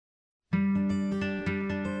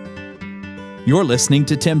You're listening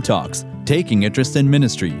to Tim Talks, Taking Interest in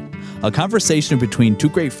Ministry, a conversation between two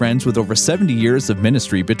great friends with over 70 years of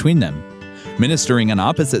ministry between them. Ministering on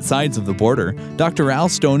opposite sides of the border, Dr. Al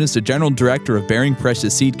Stone is the General Director of Bearing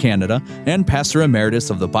Precious Seed Canada and Pastor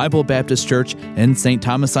Emeritus of the Bible Baptist Church in St.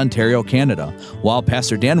 Thomas, Ontario, Canada, while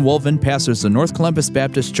Pastor Dan Wolven pastors the North Columbus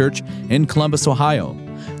Baptist Church in Columbus, Ohio.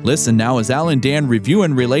 Listen now as Al and Dan review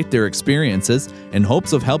and relate their experiences in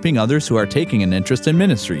hopes of helping others who are taking an interest in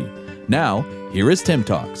ministry. Now, here is Tim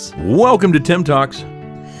Talks. Welcome to Tim Talks.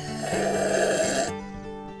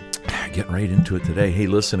 Getting right into it today. Hey,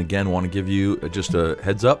 listen, again, want to give you just a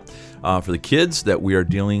heads up for the kids that we are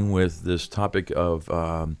dealing with this topic of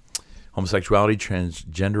homosexuality,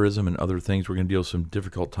 transgenderism, and other things. We're going to deal with some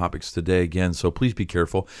difficult topics today again, so please be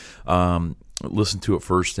careful. Listen to it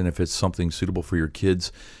first, and if it's something suitable for your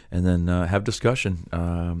kids, and then have discussion,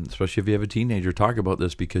 especially if you have a teenager. Talk about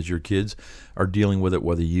this because your kids are dealing with it,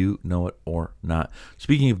 whether you know it or not.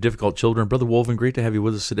 Speaking of difficult children, Brother Wolven, great to have you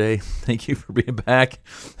with us today. Thank you for being back.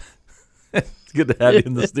 It's good to have you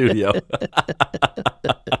in the studio.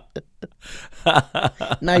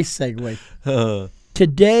 Nice segue.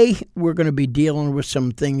 Today, we're going to be dealing with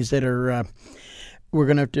some things that are, we're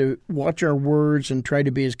going to have to watch our words and try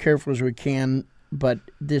to be as careful as we can, but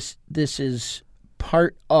this is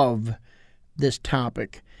part of this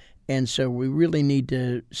topic, and so we really need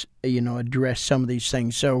to, address some of these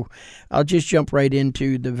things. So I'll just jump right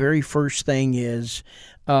into the very first thing is,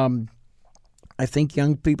 I think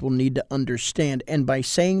young people need to understand, and by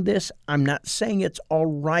saying this, I'm not saying it's all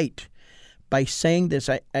right. By saying this,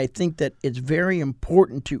 I think that it's very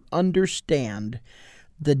important to understand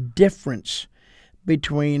the difference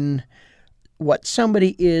between what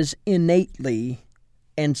somebody is innately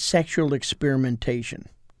and sexual experimentation.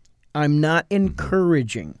 I'm not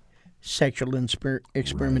encouraging sexual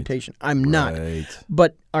experimentation. Right. I'm not. Right.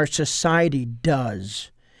 But our society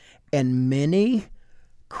does, and many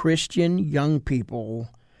Christian young people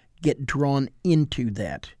get drawn into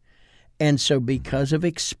that. And so because of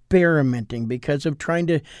experimenting, because of trying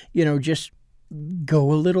to, just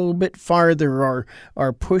go a little bit farther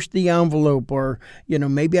or push the envelope, or,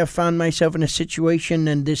 maybe I found myself in a situation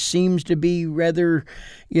and this seems to be rather,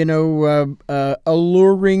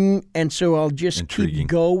 alluring, and so I'll just Intriguing. keep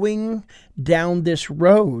going down this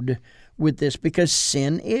road with this, because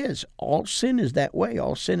all sin is that way.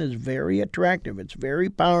 All sin is very attractive. It's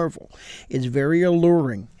very powerful. It's very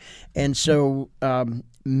alluring. And so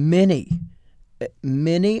many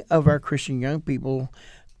of our Christian young people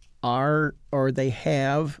are, or they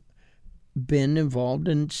have been involved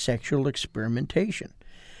in sexual experimentation.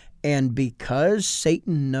 And because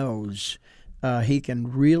Satan knows he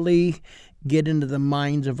can really get into the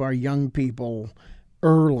minds of our young people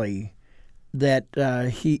early, that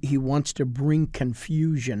he wants to bring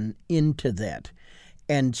confusion into that.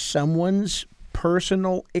 And someone's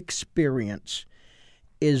personal experience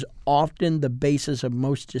is often the basis of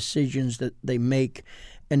most decisions that they make,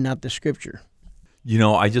 and not the Scripture.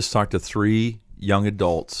 I just talked to 3 young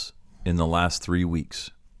adults in the last 3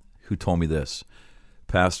 weeks who told me this.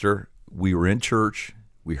 Pastor, we were in church,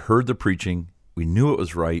 we heard the preaching, we knew it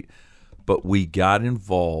was right, but we got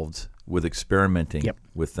involved with experimenting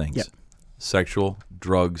with things. Yep. Sexual,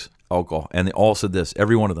 drugs, alcohol. And they all said this,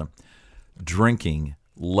 every one of them. Drinking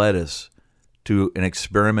led us to an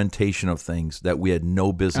experimentation of things that we had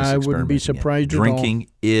no business experimenting. I wouldn't be surprised at all. Drinking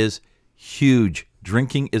is huge.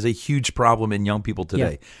 Drinking is a huge problem in young people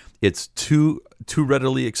today. Yeah. It's too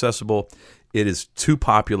readily accessible. It is too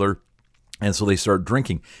popular. And so they start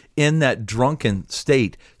drinking. In that drunken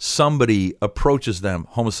state, somebody approaches them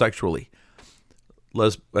homosexually,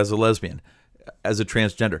 as a lesbian, as a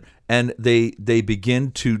transgender, and they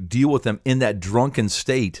begin to deal with them in that drunken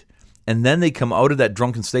state, and then they come out of that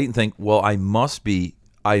drunken state and think, well, I must be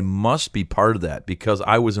part of that because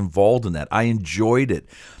I was involved in that. I enjoyed it.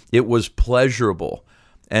 It was pleasurable.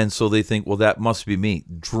 And so they think, well, that must be me.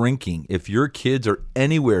 Drinking. If your kids are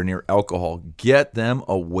anywhere near alcohol, get them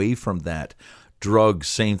away from that. Drugs,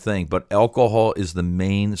 same thing. But alcohol is the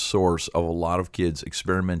main source of a lot of kids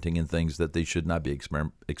experimenting in things that they should not be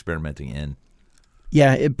experimenting in.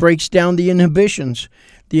 Yeah, it breaks down the inhibitions.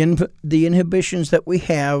 The inhibitions that we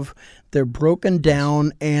have, they're broken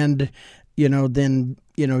down, and,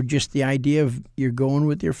 just the idea of you're going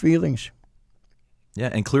with your feelings. Yeah,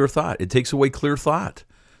 and clear thought. It takes away clear thought.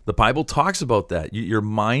 The Bible talks about that. Your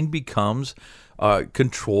mind becomes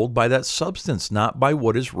controlled by that substance, not by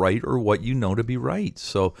what is right or what you know to be right.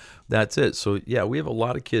 So that's it. So yeah, we have a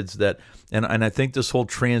lot of kids that, and I think this whole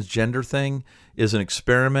transgender thing is an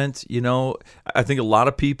experiment. I think a lot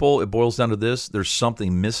of people, it boils down to this: there's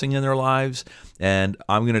something missing in their lives, and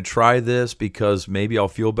I'm going to try this because maybe I'll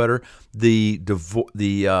feel better. The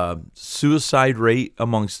suicide rate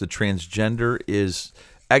amongst the transgender is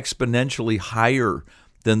exponentially higher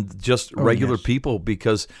than just regular people,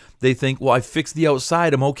 because they think, well, I fixed the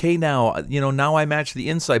outside, I'm okay now. Now I match the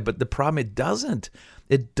inside. But the problem, it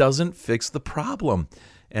doesn't fix the problem.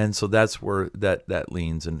 And so that's where that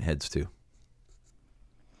leans and heads to.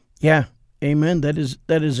 Yeah, amen. That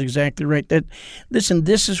is exactly right. Listen,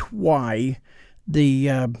 this is why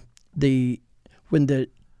when the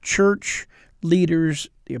church leaders,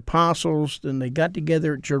 the apostles, then they got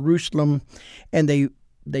together at Jerusalem, and they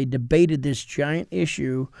debated this giant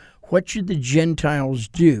issue: what should the Gentiles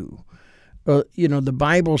do? The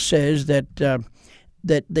Bible says that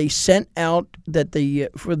they sent out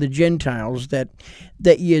for the Gentiles that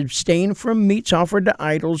ye abstain from meats offered to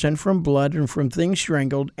idols, and from blood, and from things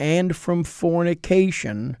strangled, and from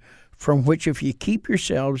fornication, from which if ye keep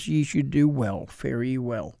yourselves, ye should do well, fare ye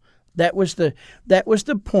well. That was the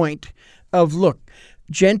point of, look,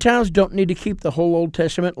 Gentiles don't need to keep the whole Old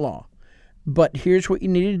Testament law. But here's what you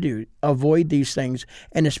need to do: avoid these things,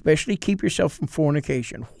 and especially keep yourself from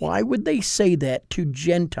fornication. Why would they say that to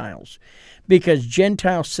Gentiles? Because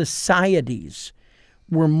Gentile societies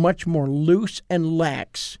were much more loose and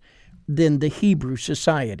lax than the Hebrew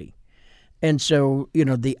society. And so,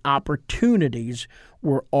 the opportunities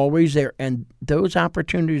were always there, and those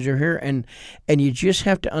opportunities are here. And you just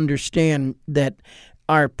have to understand that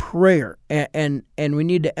our prayer, and we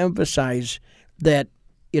need to emphasize that,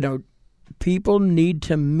 people need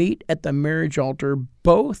to meet at the marriage altar,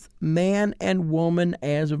 both man and woman,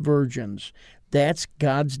 as virgins. That's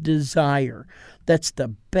God's desire. That's the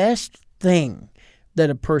best thing that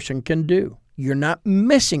a person can do. You're not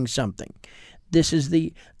missing something. This is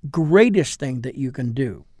the greatest thing that you can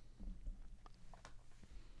do.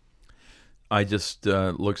 I just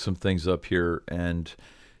looked some things up here, and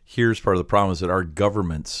here's part of the problem: is that our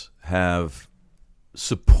governments have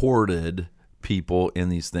supported people in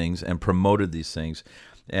these things and promoted these things.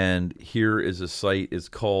 And here is a site. It's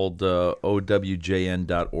called owjn.org,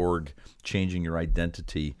 Changing Your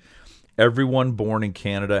Identity. Everyone born in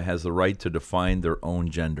Canada has the right to define their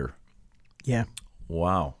own gender. Yeah.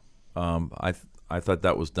 Wow. I thought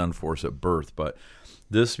that was done for us at birth, but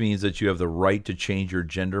this means that you have the right to change your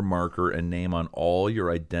gender marker and name on all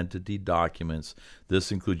your identity documents.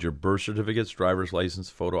 This includes your birth certificates, driver's license,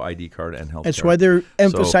 photo ID card, and health card. That's why they're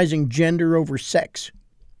emphasizing gender over sex.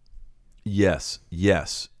 Yes.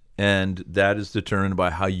 And that is determined by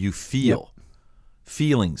how you feel. Yep.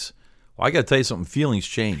 Feelings. Well, I got to tell you something. Feelings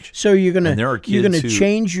change. So you're gonna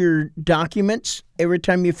change your documents every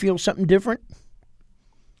time you feel something different?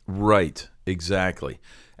 Right. Exactly.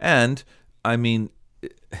 And I mean,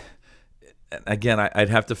 again, I'd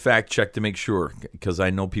have to fact check to make sure, because I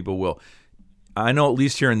know people will. I know, at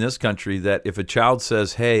least here in this country, that if a child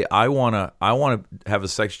says, "Hey, I wanna have a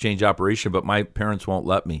sex change operation, but my parents won't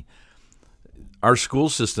let me," our school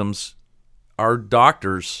systems, our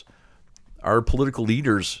doctors, our political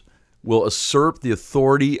leaders will usurp the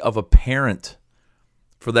authority of a parent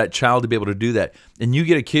for that child to be able to do that. And you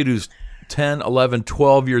get a kid who's 10, 11,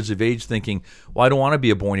 12 years of age thinking, well, I don't want to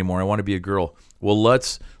be a boy anymore. I want to be a girl. Well,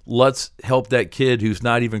 let's help that kid who's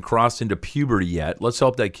not even crossed into puberty yet. Let's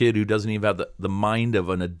help that kid who doesn't even have the mind of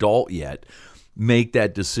an adult yet make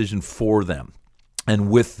that decision for them and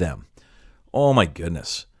with them. Oh, my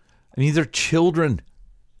goodness. I mean, they're children.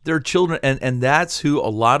 They're children. And that's who a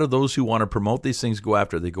lot of those who want to promote these things go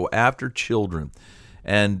after. They go after children.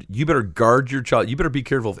 And you better guard your child. You better be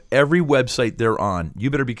careful of every website they're on. You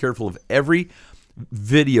better be careful of every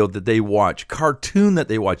video that they watch, cartoon that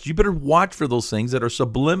they watch. You better watch for those things that are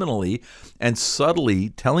subliminally and subtly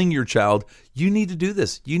telling your child, you need to do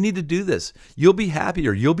this. You need to do this. You'll be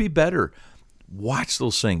happier. You'll be better. Watch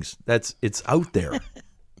those things. It's out there.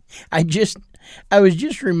 I was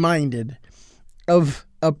just reminded of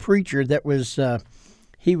a preacher that was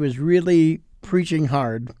he was really preaching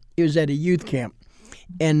hard. He was at a youth camp.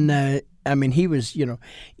 And he was,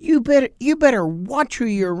 you better watch who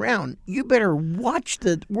you're around. You better watch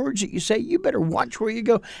the words that you say. You better watch where you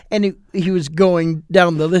go. And he was going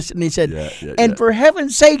down the list, and he said, for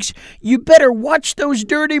heaven's sakes, you better watch those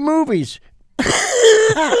dirty movies.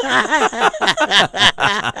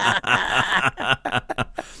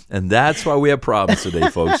 And that's why we have problems today,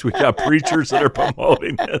 folks. We got preachers that are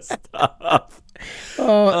promoting this stuff.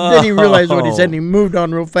 Then he realized what he said, and he moved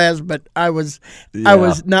on real fast. But I was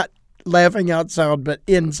not laughing outside, but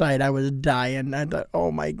inside I was dying. I thought, oh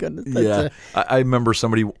my goodness. I remember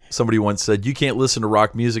somebody once said, you can't listen to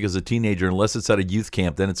rock music as a teenager unless it's at a youth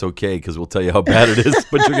camp. Then it's okay because we'll tell you how bad it is,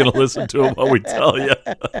 but you're going to listen to it while we tell you.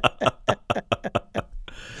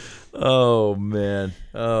 Oh man.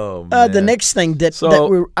 The next thing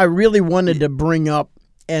that I really wanted to bring up,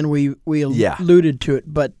 and we alluded to it,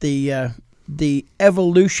 but the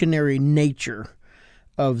evolutionary nature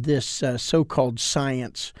of this so-called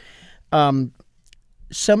science. Some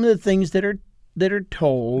of the things that are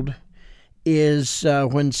told is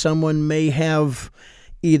when someone may have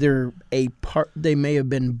either they may have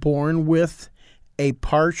been born with a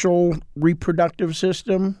partial reproductive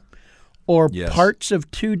system or parts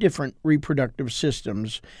of two different reproductive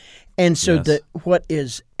systems. And so what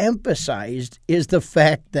is emphasized is the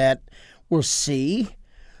fact that we'll see,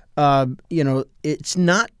 it's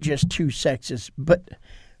not just two sexes, but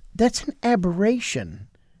that's an aberration.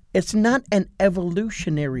 It's not an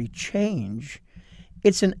evolutionary change.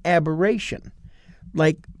 It's an aberration.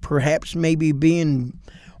 Like perhaps maybe being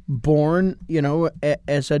born,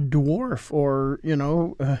 as a dwarf, or,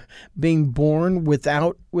 being born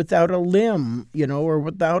without a limb, or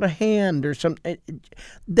without a hand or something.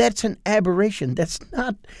 That's an aberration. That's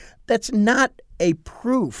not a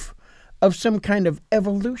proof of some kind of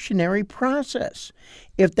evolutionary process.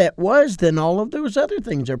 If that was, then all of those other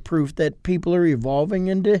things are proof that people are evolving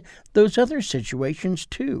into those other situations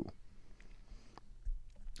too.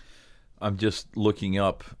 I'm just looking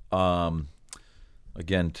up,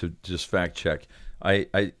 again, to just fact check.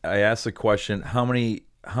 I asked the question, how many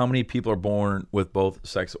people are born with both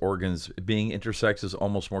sex organs? Being intersex is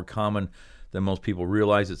almost more common than most people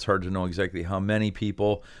realize. It's hard to know exactly how many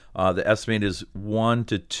people. The estimate is 1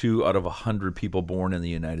 to 2 out of 100 people born in the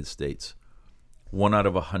United States. 1 out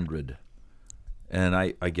of 100. And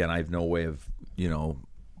I have no way of,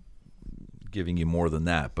 giving you more than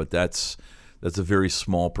that, but that's a very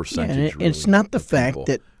small percentage. Yeah, really, it's not the fact people.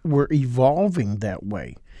 that we're evolving that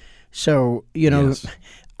way. So,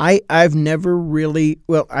 I've never really,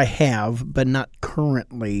 I have, but not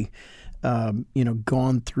currently,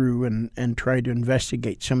 gone through and tried to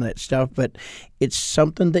investigate some of that stuff. But it's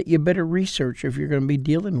something that you better research if you're going to be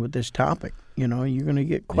dealing with this topic. You're going to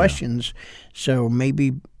get questions. Yeah. So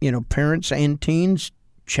maybe, parents and teens,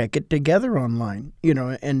 check it together online,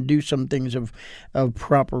 and do some things of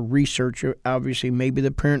proper research. Obviously, maybe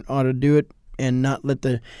the parent ought to do it and not let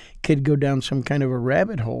the kid go down some kind of a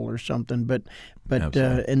rabbit hole or something, but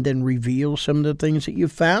and then reveal some of the things that you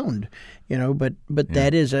found, but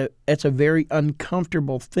that's a very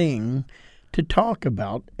uncomfortable thing to talk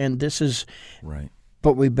about, and this is right.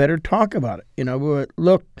 But we better talk about it,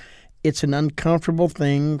 Look, it's an uncomfortable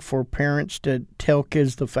thing for parents to tell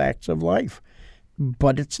kids the facts of life.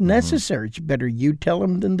 But it's necessary. It's better you tell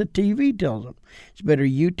them than the TV tells them. It's better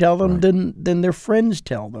you tell them than their friends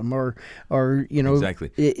tell them, or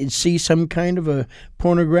exactly. See some kind of a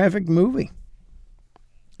pornographic movie.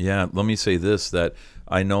 Yeah, let me say this, that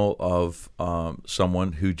I know of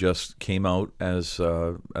someone who just came out as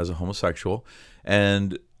a homosexual,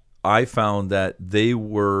 and I found that they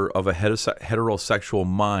were of a heterosexual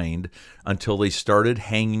mind until they started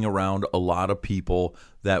hanging around a lot of people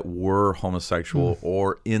that were homosexual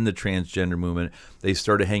or in the transgender movement. They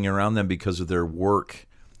started hanging around them because of their work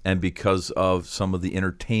and because of some of the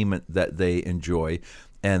entertainment that they enjoy.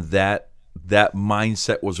 And that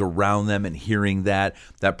mindset was around them, and hearing that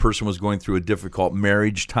person was going through a difficult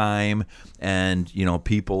marriage time, and,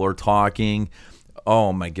 people are talking.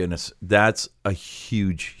 Oh my goodness, that's a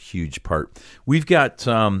huge, huge part. We've got,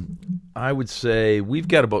 I would say, we've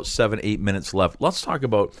got about 7-8 minutes left. Let's talk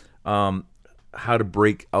about how to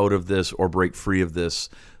break out of this or break free of this.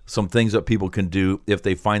 Some things that people can do if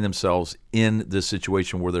they find themselves in this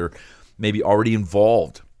situation where they're maybe already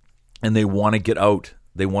involved and they want to get out,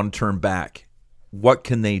 they want to turn back. What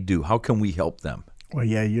can they do? How can we help them? Well,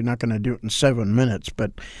 yeah, you're not going to do it in 7 minutes,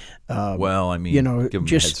 but give them a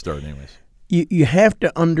head start anyways. You have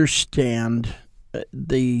to understand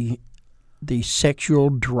the sexual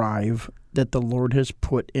drive that the Lord has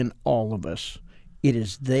put in all of us. It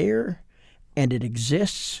is there, and it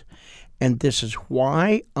exists, and this is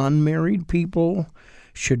why unmarried people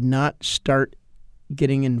should not start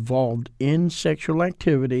getting involved in sexual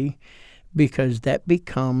activity, because that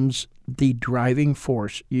becomes the driving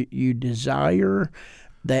force. You desire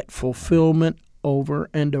that fulfillment over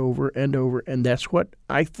and over and over, and that's what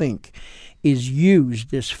I think is used.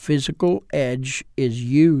 This physical edge is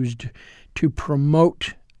used to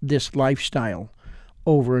promote this lifestyle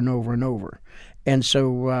over and over and over. And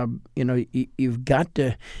so, you've got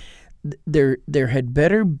to, there had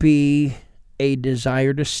better be a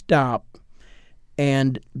desire to stop,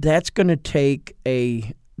 and that's going to take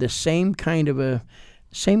the same kind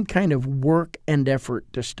of work and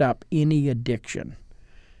effort to stop any addiction.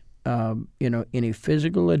 Any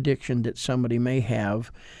physical addiction that somebody may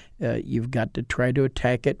have, you've got to try to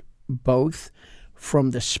attack it both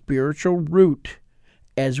from the spiritual root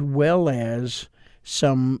as well as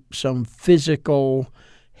some physical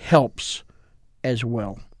helps as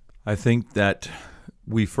well. I think that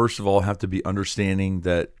we first of all have to be understanding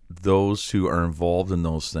that those who are involved in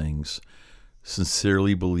those things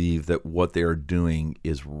sincerely believe that what they are doing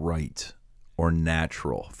is right or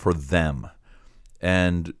natural for them.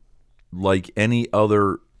 And like any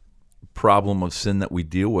other problem of sin that we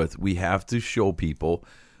deal with, we have to show people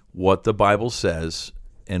what the Bible says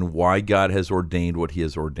and why God has ordained what he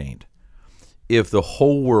has ordained. If the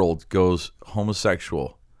whole world goes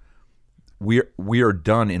homosexual, we are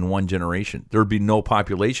done in one generation. There would be no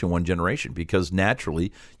population one generation because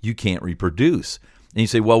naturally you can't reproduce. And you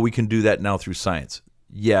say, well, we can do that now through science.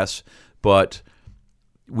 Yes, but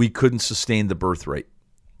we couldn't sustain the birth rate.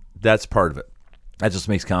 That's part of it. That just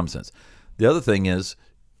makes common sense. The other thing is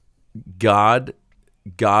God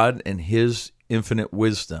and his infinite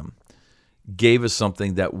wisdom gave us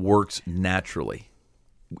something that works naturally.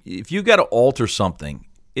 If you got to alter something,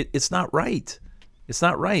 it's not right. It's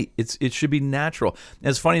not right. It should be natural. And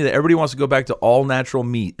it's funny that everybody wants to go back to all natural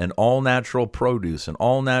meat and all natural produce and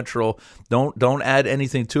all natural. Don't add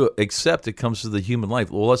anything to it except it comes to the human life.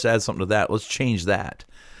 Well, let's add something to that. Let's change that.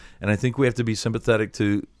 And I think we have to be sympathetic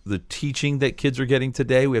to the teaching that kids are getting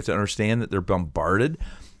today. We have to understand that they're bombarded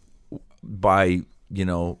by,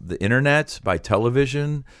 the internet, by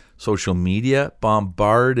television, social media,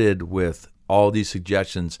 bombarded with all these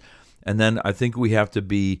suggestions. And then I think we have to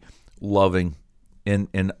be loving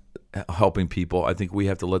in helping people. I think we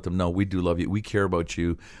have to let them know we do love you, we care about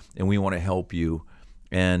you, and we want to help you.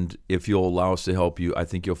 And if you'll allow us to help you, I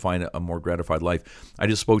think you'll find a more gratified life. I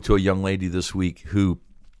just spoke to a young lady this week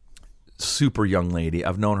super young lady.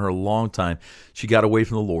 I've known her a long time. She got away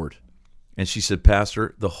from the Lord. And she said,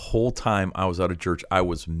 Pastor, the whole time I was out of church, I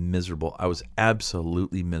was miserable. I was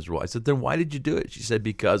absolutely miserable. I said, then why did you do it? She said,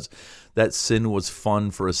 because that sin was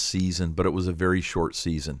fun for a season, but it was a very short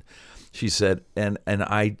season. She said, and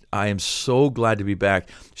I am so glad to be back.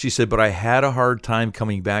 She said, but I had a hard time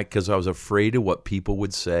coming back because I was afraid of what people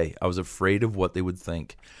would say. I was afraid of what they would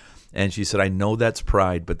think. And she said, I know that's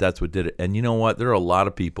pride, but that's what did it. And you know what? There are a lot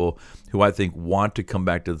of people who I think want to come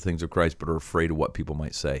back to the things of Christ, but are afraid of what people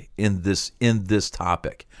might say in this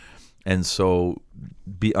topic. And so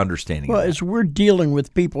be understanding. Well, as we're dealing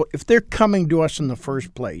with people, if they're coming to us in the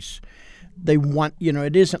first place, they want,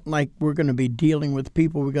 it isn't like we're going to be dealing with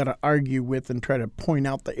people we got to argue with and try to point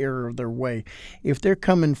out the error of their way. If they're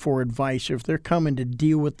coming for advice, or if they're coming to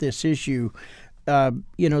deal with this issue,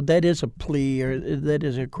 that is a plea, or that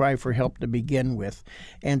is a cry for help to begin with.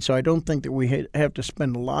 And so I don't think that we have to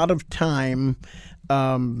spend a lot of time,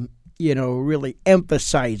 really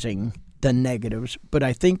emphasizing the negatives. But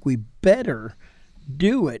I think we better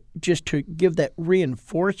do it just to give that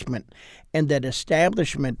reinforcement and that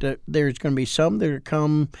establishment that there's going to be some that are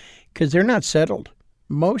come because they're not settled.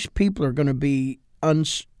 Most people are going to be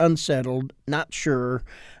unsettled, not sure,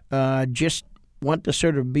 just want to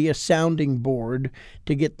sort of be a sounding board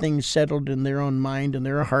to get things settled in their own mind and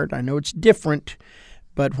their heart. I know it's different,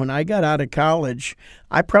 but when I got out of college,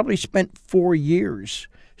 I probably spent 4 years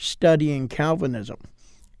studying Calvinism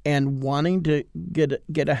and wanting to get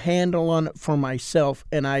a handle on it for myself.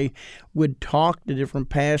 And I would talk to different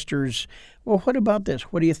pastors. Well, what about this?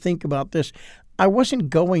 What do you think about this? I wasn't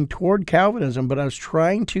going toward Calvinism, but I was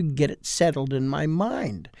trying to get it settled in my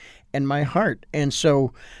mind and my heart. And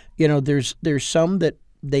so, there's some that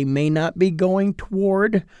they may not be going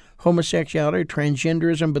toward homosexuality or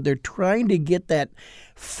transgenderism, but they're trying to get that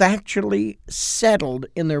factually settled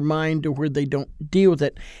in their mind to where they don't deal with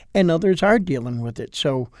it, and others are dealing with it.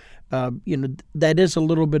 So, that is a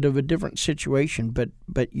little bit of a different situation, but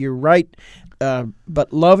you're right.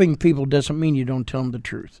 But loving people doesn't mean you don't tell them the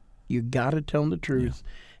truth. You got to tell them the truth,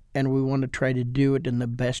 and we want to try to do it in the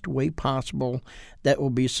best way possible that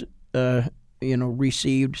will be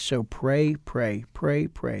received. So pray.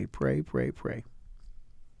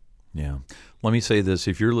 Yeah. Let me say this.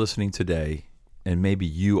 If you're listening today and maybe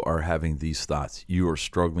you are having these thoughts, you are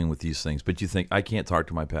struggling with these things, but you think, I can't talk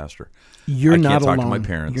to my pastor. You're not alone. I can't talk to my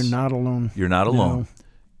parents. You're not alone. You're not alone.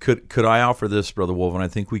 No. Could I offer this, Brother Wolf, and I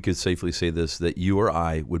think we could safely say this, that you or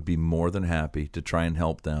I would be more than happy to try and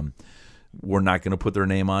help them. We're not going to put their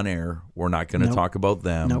name on air. We're not going to talk about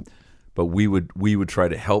them. Nope. But we would try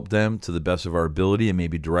to help them to the best of our ability and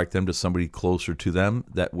maybe direct them to somebody closer to them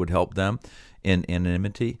that would help them in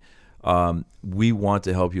anonymity. We want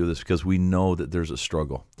to help you with this because we know that there's a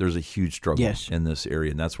struggle. There's a huge struggle in this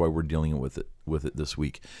area, and that's why we're dealing with it this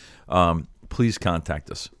week. Please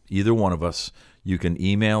contact us, either one of us. You can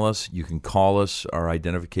email us. You can call us. Our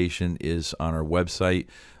identification is on our website.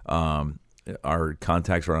 Our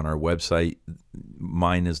contacts are on our website.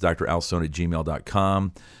 Mine is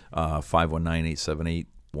dralstone@gmail.com,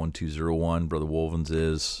 519-878-1201. Brother Wolven's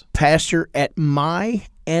is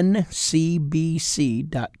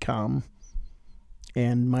pastor@myncbc.com.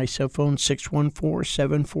 And my cell phone,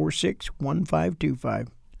 614-746-1525.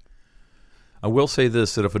 I will say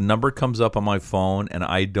this, that if a number comes up on my phone and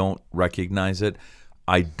I don't recognize it,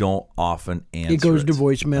 I don't often answer it. It goes to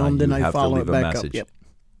voicemail, and then I follow it back up. Yep.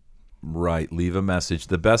 Right, leave a message.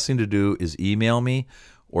 The best thing to do is email me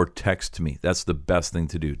or text me. That's the best thing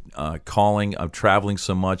to do. Calling, I'm traveling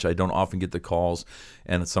so much, I don't often get the calls,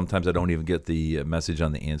 and sometimes I don't even get the message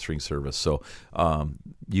on the answering service. So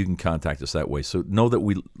you can contact us that way. So know that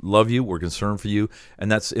we love you, we're concerned for you,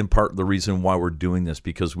 and that's in part the reason why we're doing this,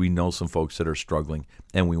 because we know some folks that are struggling,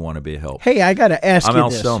 and we want to be a help. Hey, I got to ask you Al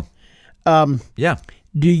this. Stone. Yeah.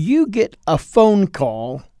 Do you get a phone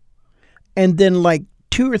call, and then like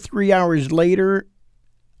 2 or 3 hours later,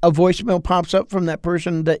 a voicemail pops up from that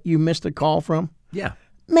person that you missed a call from? Yeah.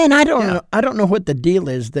 Man, I don't know. I don't know what the deal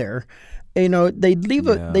is there. They leave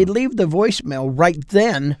the voicemail right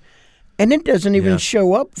then, and it doesn't even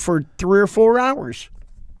show up for 3 or 4 hours.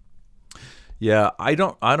 Yeah, I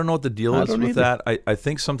don't know what the deal is with that. I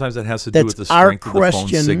think sometimes it has to do with the strength of the phone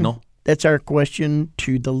signal. That's our question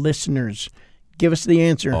to the listeners. Give us the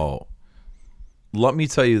answer. Oh. Let me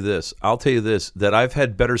tell you this. I'll tell you this, that I've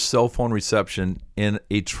had better cell phone reception in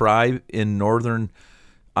a tribe in northern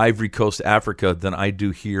Ivory Coast, Africa, than I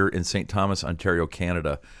do here in St. Thomas, Ontario,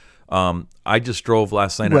 Canada. I just drove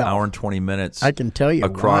last night an hour and 20 minutes. I can tell you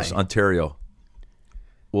across why. Ontario.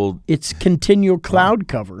 Well, it's continual cloud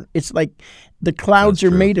cover. It's like the clouds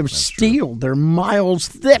are made of steel. They're miles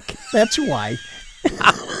thick. That's why.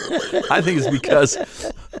 I think it's because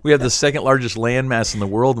we have the second largest landmass in the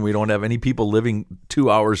world, and we don't have any people living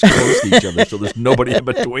 2 hours close to each other, so there's nobody in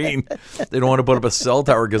between. They don't want to put up a cell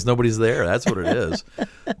tower because nobody's there. That's what it is.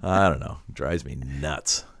 I don't know. It drives me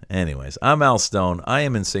nuts. Anyways, I'm Al Stone. I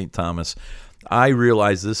am in St. Thomas. I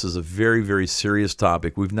realize this is a very, very serious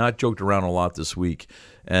topic. We've not joked around a lot this week,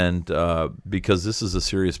 and because this is a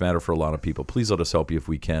serious matter for a lot of people. Please let us help you if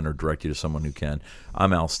we can, or direct you to someone who can.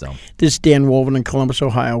 I'm Al Stone. This is Dan Wolven in Columbus,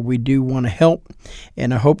 Ohio. We do want to help,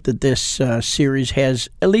 and I hope that this series has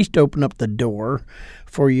at least opened up the door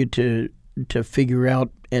for you to figure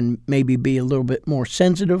out and maybe be a little bit more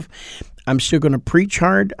sensitive. I'm still going to preach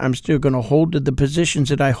hard. I'm still going to hold to the positions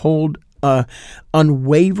that I hold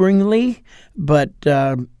unwaveringly, but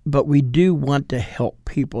we do want to help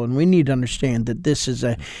people, and we need to understand that this is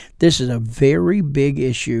a very big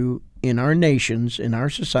issue in our nations, in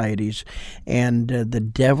our societies, and the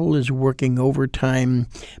devil is working overtime,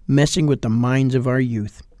 messing with the minds of our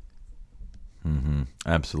youth. Mm-hmm.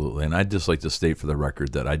 Absolutely, and I'd just like to state for the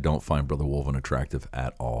record that I don't find Brother Wolven attractive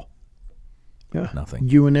at all. Yeah, nothing.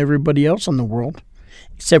 You and everybody else in the world,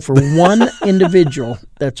 except for one individual.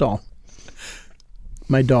 That's all.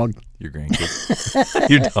 My dog. Your grandkid.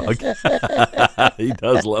 Your dog. He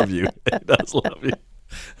does love you. He does love you.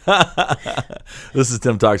 This is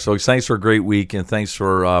Tim Talks, folks. Thanks for a great week, and thanks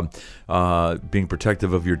for being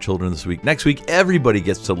protective of your children this week. Next week, everybody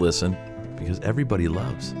gets to listen because everybody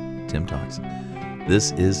loves Tim Talks.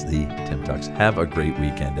 This is the Tim Talks. Have a great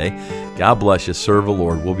weekend, eh? God bless you. Serve the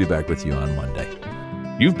Lord. We'll be back with you on Monday.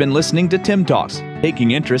 You've been listening to Tim Talks,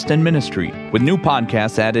 taking interest in ministry, with new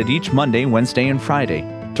podcasts added each Monday, Wednesday, and Friday.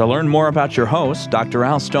 To learn more about your hosts, Dr.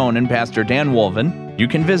 Al Stone and Pastor Dan Wolven, you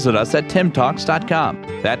can visit us at timtalks.com.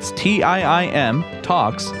 That's TIIM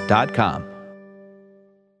Talks.com.